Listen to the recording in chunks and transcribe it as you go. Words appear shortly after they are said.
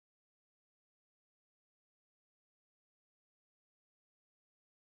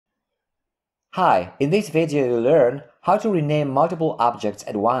Hi, in this video you'll learn how to rename multiple objects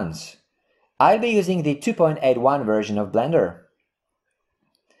at once. I'll be using the 2.81 version of Blender.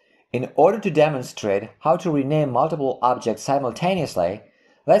 In order to demonstrate how to rename multiple objects simultaneously,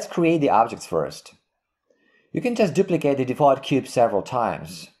 let's create the objects first. You can just duplicate the default cube several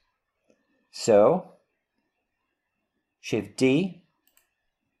times. So, Shift D,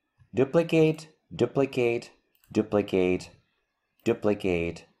 duplicate, duplicate, duplicate,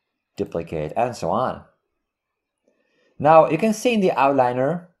 duplicate, duplicate, and so on. Now you can see in the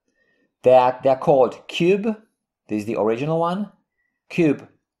outliner that they're called cube, this is the original one, cube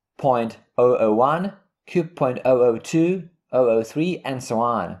 0.001, cube 0.002, 003, and so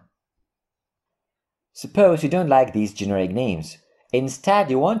on. Suppose you don't like these generic names. Instead,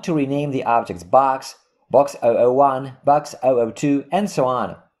 you want to rename the objects box, box 001, box 002, and so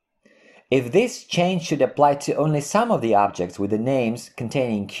on. If this change should apply to only some of the objects with the names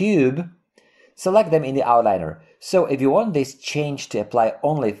containing cube, select them in the outliner. So if you want this change to apply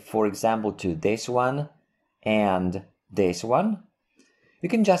only, for example, to this one and this one, you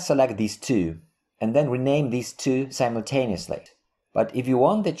can just select these two and then rename these two simultaneously. But if you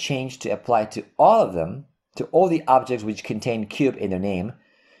want the change to apply to all of them, to all the objects which contain cube in their name,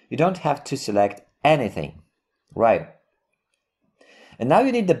 you don't have to select anything, right? And now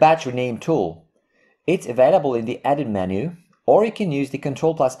you need the batch rename tool. It's available in the edit menu, or you can use the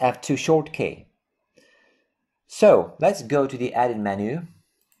Ctrl plus F2 short key. So let's go to the edit menu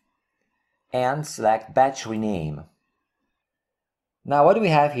and select batch rename. Now what do we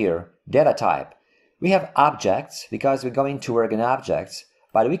have here? Data type. We have objects because we're going to work on objects,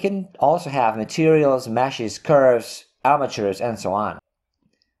 but we can also have materials, meshes, curves, armatures, and so on.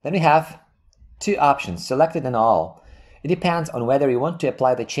 Then we have two options, selected and all. It depends on whether you want to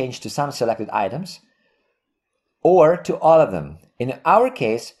apply the change to some selected items or to all of them. In our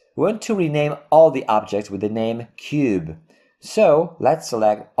case, we want to rename all the objects with the name cube. So let's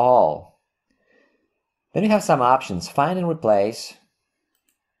select all. Then we have some options, find and replace,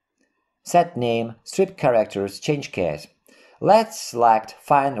 set name, strip characters, change case. Let's select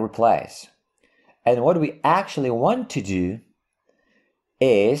find and replace. And what we actually want to do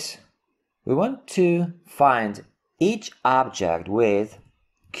is we want to find each object with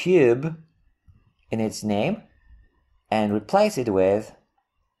cube in its name and replace it with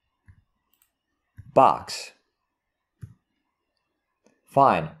box.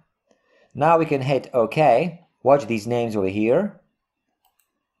 Fine. Now we can hit OK. Watch these names over here.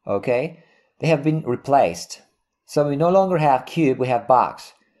 OK. They have been replaced. So we no longer have cube, we have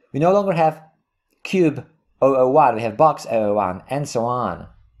box. We no longer have cube 001, we have box 001, and so on.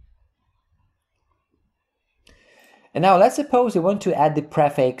 And now let's suppose we want to add the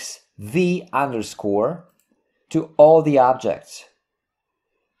prefix v underscore to all the objects.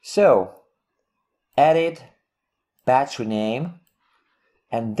 So, edit, batch rename,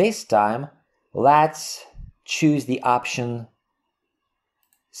 and this time let's choose the option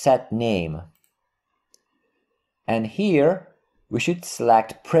set name. And here we should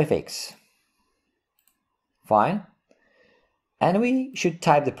select prefix. Fine. And we should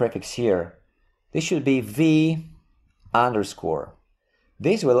type the prefix here. This should be v underscore.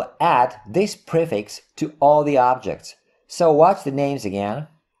 This will add this prefix to all the objects. So watch the names again.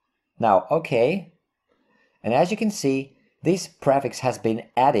 Now, OK. And as you can see, this prefix has been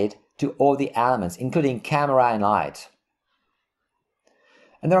added to all the elements, including camera and light.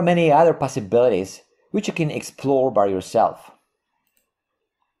 And there are many other possibilities which you can explore by yourself.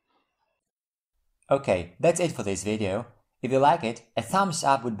 Okay, that's it for this video. If you like it, a thumbs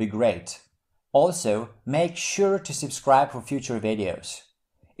up would be great. Also, make sure to subscribe for future videos.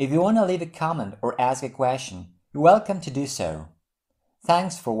 If you want to leave a comment or ask a question, you're welcome to do so.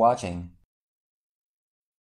 Thanks for watching.